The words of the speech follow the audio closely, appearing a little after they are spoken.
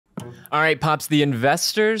All right, Pops, the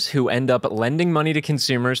investors who end up lending money to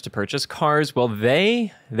consumers to purchase cars, well,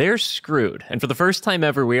 they're screwed. And for the first time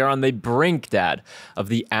ever, we are on the brink, Dad, of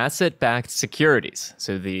the asset-backed securities.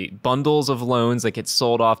 So the bundles of loans that get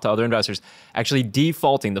sold off to other investors actually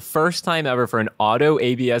defaulting. The first time ever for an auto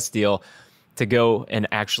ABS deal to go and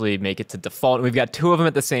actually make it to default. And we've got two of them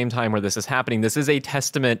at the same time where this is happening. This is a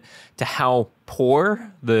testament to how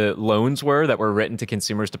poor the loans were that were written to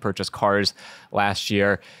consumers to purchase cars last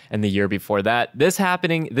year and the year before that. This is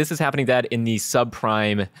happening, Dad, in the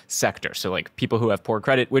subprime sector. So like people who have poor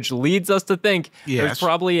credit, which leads us to think there's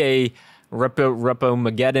probably a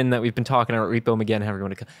Repo-Mageddon that we've been talking about, Repo-Mageddon, however you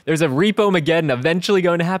want to call it. There's a Repo-Mageddon eventually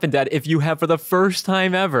going to happen, Dad, if you have, for the first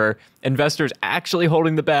time ever, investors actually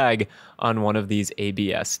holding the bag on one of these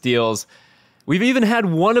ABS deals. We've even had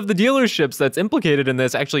one of the dealerships that's implicated in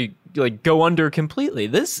this actually like go under completely.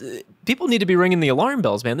 People need to be ringing the alarm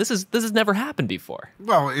bells, man. This has never happened before.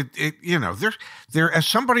 Well, there as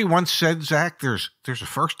somebody once said, Zach, there's a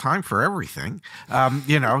first time for everything.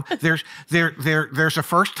 There's a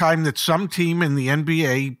first time that some team in the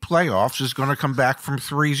NBA playoffs is going to come back from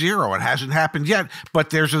 3-0. It hasn't happened yet,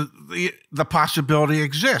 but the possibility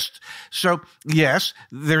exists. So yes,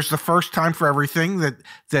 there's the first time for everything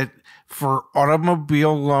that for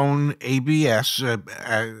automobile loan ABS,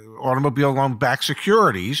 automobile loan backed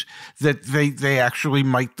securities, that they actually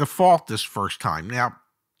might default this first time. Now,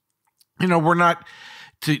 we're not,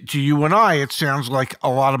 to you and I, it sounds like a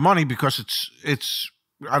lot of money because it's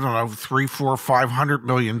I don't know, $300, $400, $500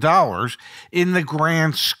 million. In the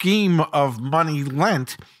grand scheme of money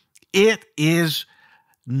lent, it is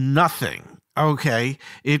nothing. Okay.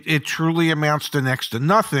 It truly amounts to next to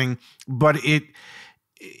nothing, but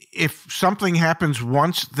if something happens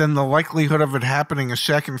once, then the likelihood of it happening a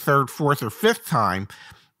second, third, fourth, or fifth time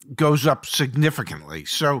goes up significantly.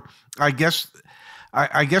 So I guess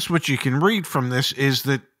what you can read from this is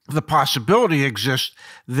that the possibility exists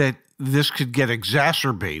that this could get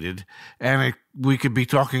exacerbated, and we could be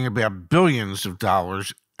talking about billions of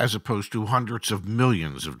dollars as opposed to hundreds of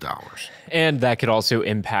millions of dollars. And that could also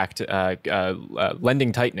impact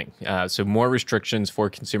lending tightening. So more restrictions for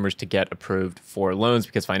consumers to get approved for loans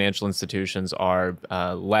because financial institutions are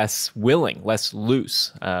less willing, less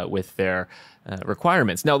loose with their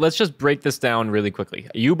requirements. Now, let's just break this down really quickly.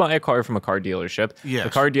 You buy a car from a car dealership. Yes. The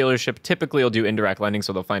car dealership typically will do indirect lending,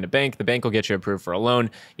 so they'll find a bank. The bank will get you approved for a loan.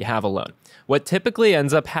 You have a loan. What typically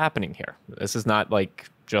ends up happening here, this is not like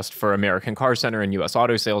just for American Car Center and U.S.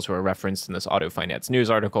 Auto Sales, who are referenced in this Auto Finance News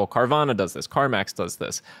article. Carvana does this. CarMax does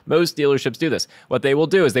this. Most dealerships do this. What they will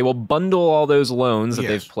do is they will bundle all those loans that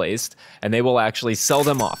they've placed, and they will actually sell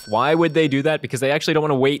them off. Why would they do that? Because they actually don't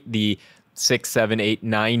want to wait the 6, 7, 8,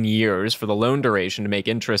 9 years for the loan duration to make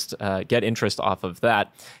interest, get interest off of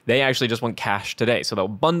that. They actually just want cash today. So they'll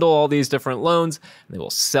bundle all these different loans, and they will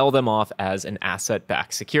sell them off as an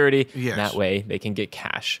asset-backed security. Yes. That way they can get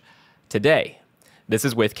cash today. This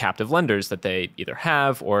is with captive lenders that they either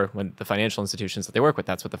have or when the financial institutions that they work with,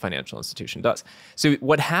 that's what the financial institution does. So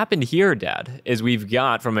what happened here, Dad, is we've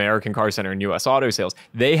got from American Car Center and U.S. Auto Sales,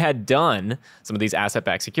 they had done some of these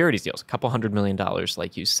asset-backed securities deals, $200 million,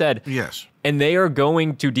 like you said. Yes. And they are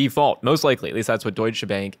going to default, most likely. At least that's what Deutsche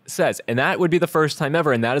Bank says. And that would be the first time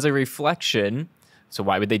ever. And that is a reflection. So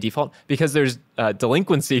why would they default? Because there's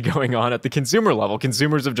delinquency going on at the consumer level.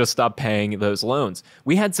 Consumers have just stopped paying those loans.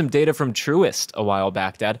 We had some data from Truist a while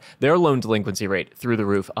back, Dad. Their loan delinquency rate through the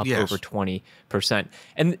roof, up over 20%.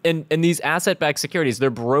 And these asset-backed securities, they're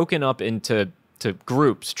broken up into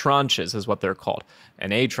groups, tranches is what they're called.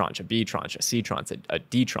 An A tranche, a B tranche, a C tranche, a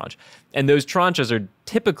D tranche. And those tranches are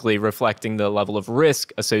typically reflecting the level of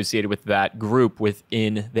risk associated with that group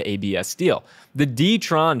within the ABS deal. The D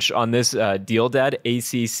tranche on this deal, Dad,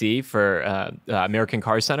 ACC for American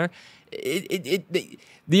Car Center, the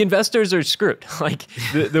investors are screwed. Like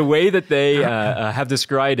the way that they have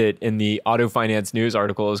described it in the Auto Finance News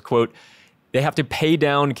article is, quote, they have to pay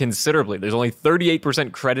down considerably. There's only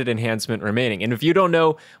 38% credit enhancement remaining. And if you don't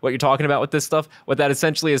know what you're talking about with this stuff, what that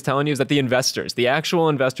essentially is telling you is that the investors, the actual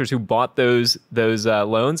investors who bought those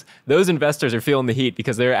loans, those investors are feeling the heat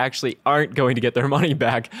because they actually aren't going to get their money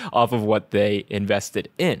back off of what they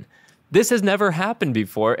invested in. This has never happened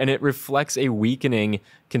before, and it reflects a weakening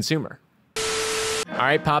consumer. All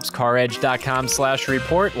right, Pops,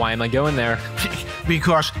 CarEdge.com/report. Why am I going there?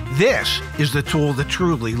 Because this is the tool that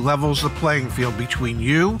truly levels the playing field between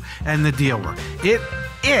you and the dealer. It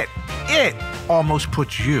almost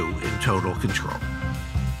puts you in total control.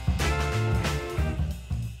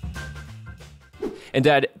 And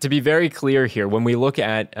Dad, to be very clear here, when we look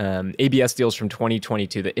at ABS deals from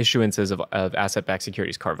 2022, the issuances of asset-backed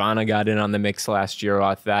securities, Carvana got in on the mix last year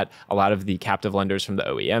off that. A lot of the captive lenders from the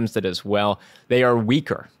OEMs did as well. They are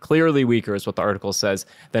weaker, clearly weaker is what the article says,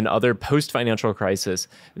 than other post-financial crisis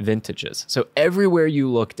vintages. So everywhere you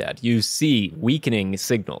looked at, you see weakening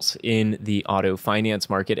signals in the auto finance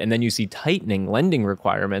market, and then you see tightening lending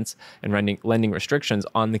requirements and lending restrictions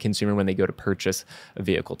on the consumer when they go to purchase a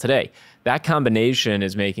vehicle today. That combination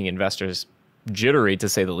is making investors jittery, to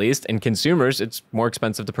say the least, and consumers, it's more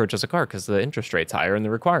expensive to purchase a car because the interest rate's higher and the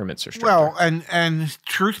requirements are stricter. Well, and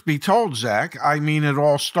truth be told, Zach, I mean, it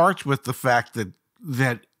all starts with the fact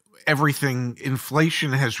that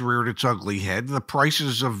inflation has reared its ugly head. The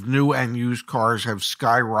prices of new and used cars have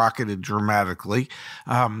skyrocketed dramatically.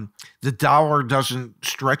 The dollar doesn't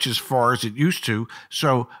stretch as far as it used to.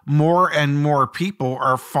 So more and more people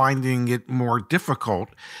are finding it more difficult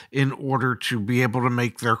in order to be able to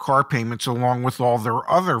make their car payments along with all their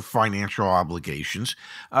other financial obligations.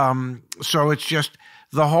 So it's just,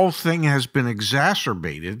 the whole thing has been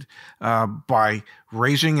exacerbated by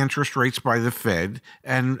raising interest rates by the Fed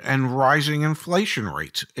and rising inflation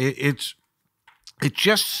rates. It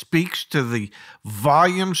just speaks to the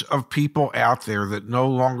volumes of people out there that no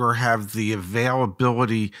longer have the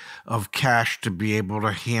availability of cash to be able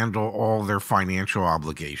to handle all their financial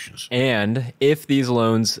obligations. And if these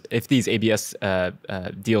ABS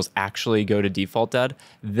deals actually go to default, Dad,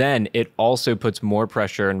 then it also puts more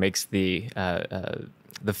pressure and makes the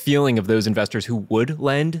feeling of those investors who would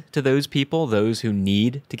lend to those people, those who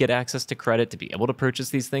need to get access to credit to be able to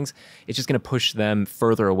purchase these things, it's just going to push them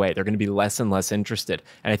further away. They're going to be less and less interested.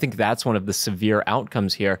 And I think that's one of the severe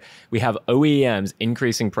outcomes here. We have OEMs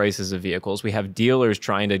increasing prices of vehicles. We have dealers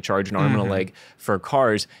trying to charge an arm and a leg for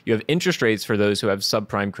cars. You have interest rates for those who have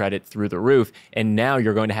subprime credit through the roof. And now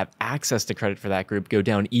you're going to have access to credit for that group go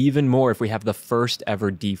down even more if we have the first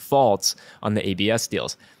ever defaults on the ABS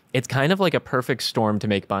deals. It's kind of like a perfect storm to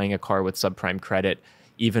make buying a car with subprime credit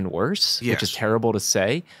even worse, which is terrible to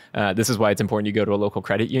say. This is why it's important you go to a local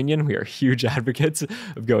credit union. We are huge advocates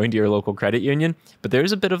of going to your local credit union. But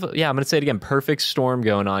there's a bit of, I'm going to say it again, perfect storm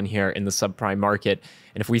going on here in the subprime market.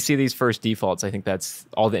 And if we see these first defaults, I think that's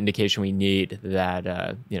all the indication we need that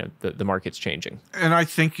the market's changing. And I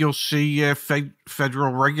think you'll see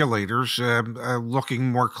federal regulators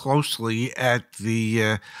looking more closely at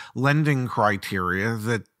the lending criteria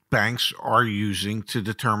that banks are using to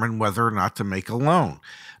determine whether or not to make a loan.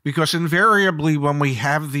 Because invariably when we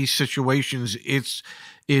have these situations, it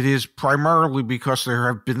is primarily because there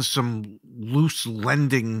have been some loose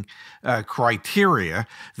lending criteria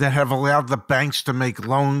that have allowed the banks to make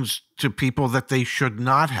loans to people that they should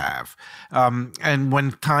not have. And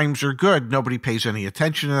when times are good, nobody pays any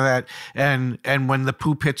attention to that. And when the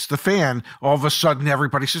poop hits the fan, all of a sudden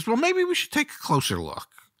everybody says, well, maybe we should take a closer look.